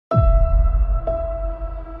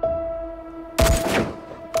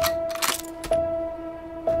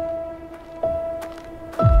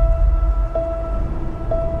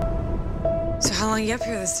you up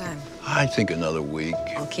here this time? I think another week.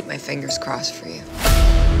 I'll keep my fingers crossed for you.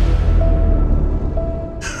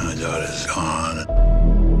 My daughter's gone.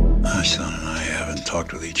 My son and I haven't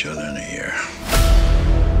talked with each other in a year.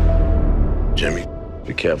 Jimmy,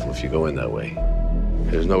 be careful if you go in that way.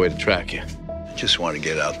 There's no way to track you. I just want to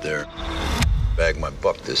get out there, bag my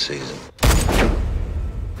buck this season.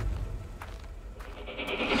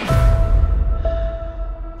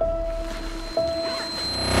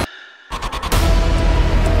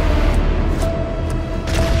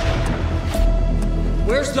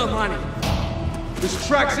 Where's the money? There's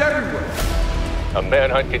tracks everywhere. A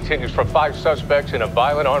manhunt continues for 5 suspects in a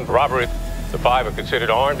violent armed robbery. The 5 are considered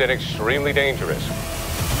armed and extremely dangerous.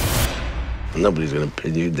 Nobody's gonna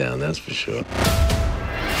pin you down, that's for sure.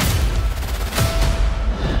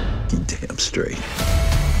 You damn straight.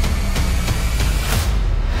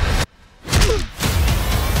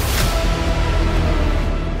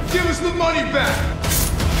 Give us the money back.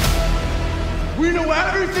 We know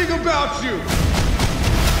everything about you.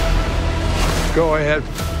 Go ahead,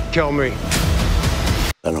 kill me.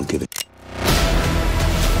 I don't get it.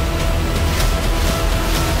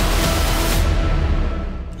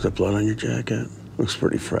 Is that blood on your jacket? Looks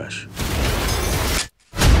pretty fresh.